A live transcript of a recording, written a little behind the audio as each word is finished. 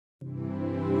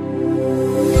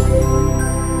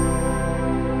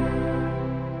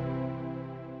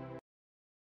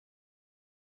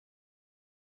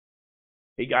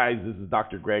guys, this is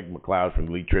Dr. Greg McLeod from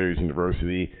Elite Traders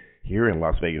University here in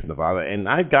Las Vegas, Nevada, and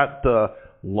I've got the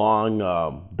long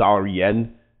dollar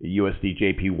yen USD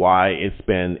JPY. It's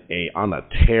been on a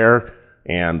tear,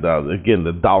 and again,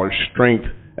 the dollar strength,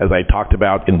 as I talked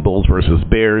about in bulls versus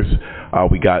bears,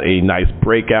 we got a nice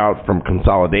breakout from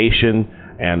consolidation,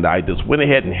 and I just went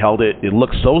ahead and held it. It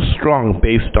looks so strong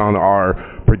based on our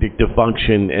predictive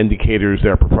function indicators that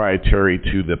are proprietary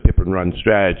to the pip and run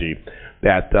strategy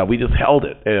that we just held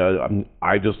it.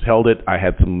 I just held it. I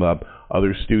had some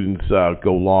other students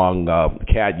go long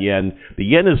CAD yen. The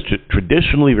yen is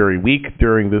traditionally very weak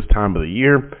during this time of the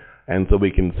year, and so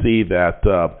we can see that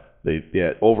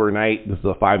the overnight, this is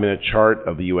a 5-minute chart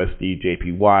of the USD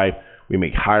JPY. We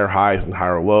make higher highs and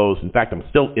higher lows. In fact, I'm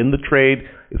still in the trade.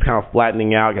 It's kind of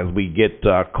flattening out as we get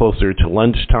closer to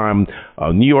lunchtime.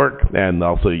 New York and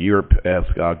also Europe has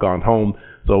gone home,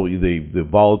 so the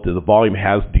volume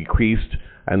has decreased,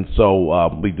 and so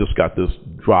we just got this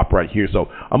drop right here. So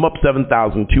I'm up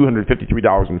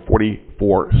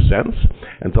 $7,253.44,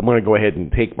 and so I'm going to go ahead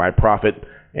and take my profit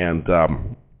and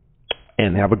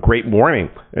have a great morning.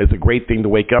 It's a great thing to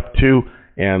wake up to.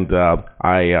 And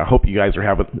I hope you guys are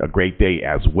having a great day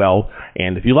as well.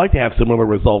 And if you'd like to have similar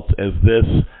results as this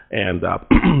and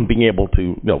being able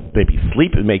to maybe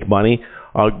sleep and make money,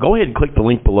 go ahead and click the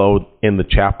link below in the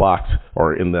chat box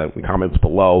or in the comments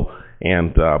below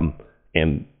and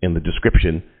in the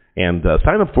description. And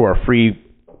sign up for a free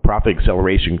profit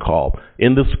acceleration call.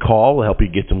 In this call, I'll help you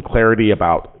get some clarity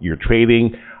about your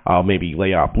trading, maybe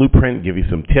lay out a blueprint, give you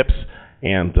some tips,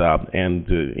 and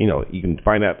you can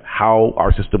find out how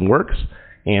our system works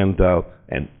and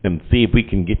see if we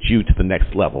can get you to the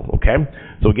next level. Okay.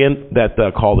 So again, that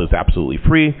call is absolutely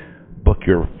free. Book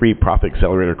your free profit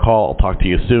accelerator call. I'll talk to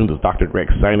you soon. This is Dr. Greg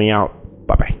signing out.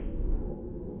 Bye bye.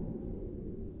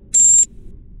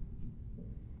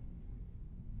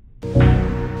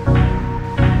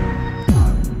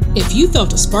 If you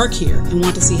felt a spark here and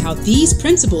want to see how these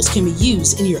principles can be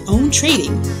used in your own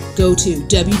trading, go to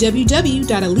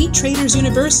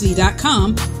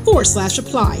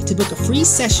www.elitetradersuniversity.com/apply to book a free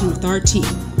session with our team.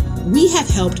 We have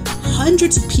helped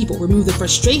hundreds of people remove the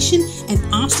frustration and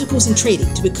obstacles in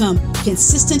trading to become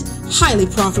consistent, highly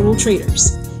profitable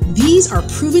traders. These are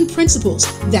proven principles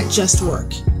that just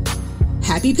work.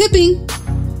 Happy pipping!